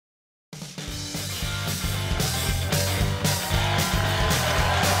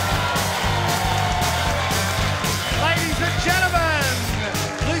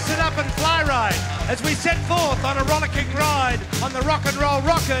as we set forth on a rollicking ride on the rock and roll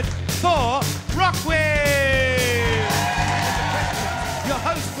rocket for Rockwiz. Your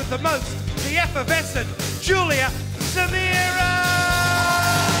host with the most, the effervescent Julia Samira.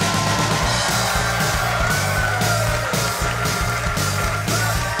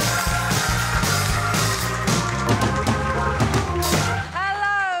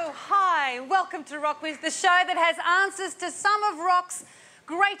 Welcome to Rockwiz, the show that has answers to some of rock's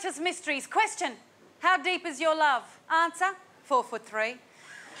greatest mysteries. Question, how deep is your love? Answer, 4'3".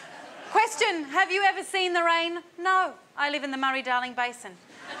 Question, have you ever seen the rain? No, I live in the Murray-Darling Basin.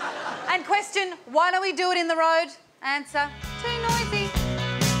 And question, why don't we do it in the road? Answer, too noisy.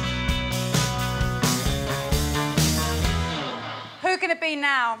 Who can it be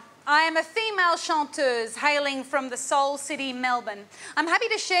now? I am a female chanteuse hailing from the Soul City, Melbourne. I'm happy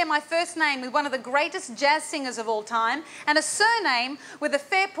to share my first name with one of the greatest jazz singers of all time and a surname with a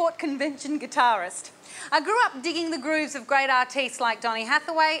Fairport Convention guitarist. I grew up digging the grooves of great artists like Donny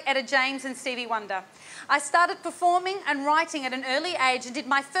Hathaway, Etta James and Stevie Wonder. I started performing and writing at an early age and did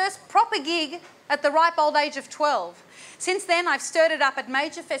my first proper gig at the ripe old age of 12. Since then, I've stirred it up at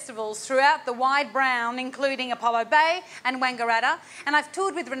major festivals throughout the wide brown, including Apollo Bay and Wangaratta, and I've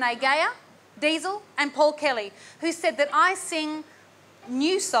toured with Renee Geyer, Diesel and Paul Kelly, who said that I sing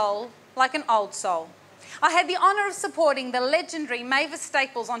new soul like an old soul. I had the honour of supporting the legendary Mavis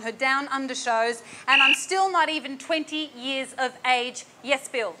Staples on her Down Under shows, and I'm still not even 20 years of age. Yes,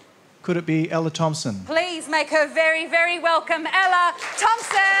 Bill? Could it be Ella Thompson? Please make her very, very welcome, Ella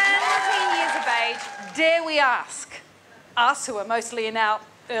Thompson, 14 years of age. Dare we ask? Us, who are mostly in our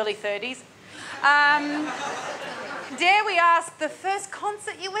early 30s. Dare we ask the first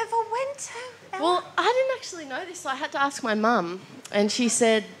concert you ever went to, Ella? Well, I didn't actually know this, so I had to ask my mum. And she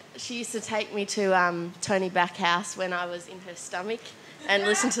said she used to take me to Tony Backhouse when I was in her stomach and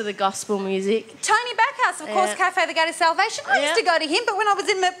listen to the gospel music. Tony Backhouse, of course, Cafe the Gate of Salvation. I used to go to him, but when I was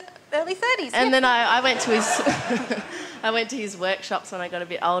in my early 30s. And then I went to his... I went to his workshops when I got a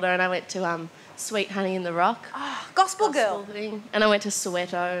bit older, and I went to Sweet Honey in the Rock. Oh, gospel girl. Thing. And I went to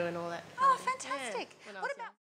Soweto and all that.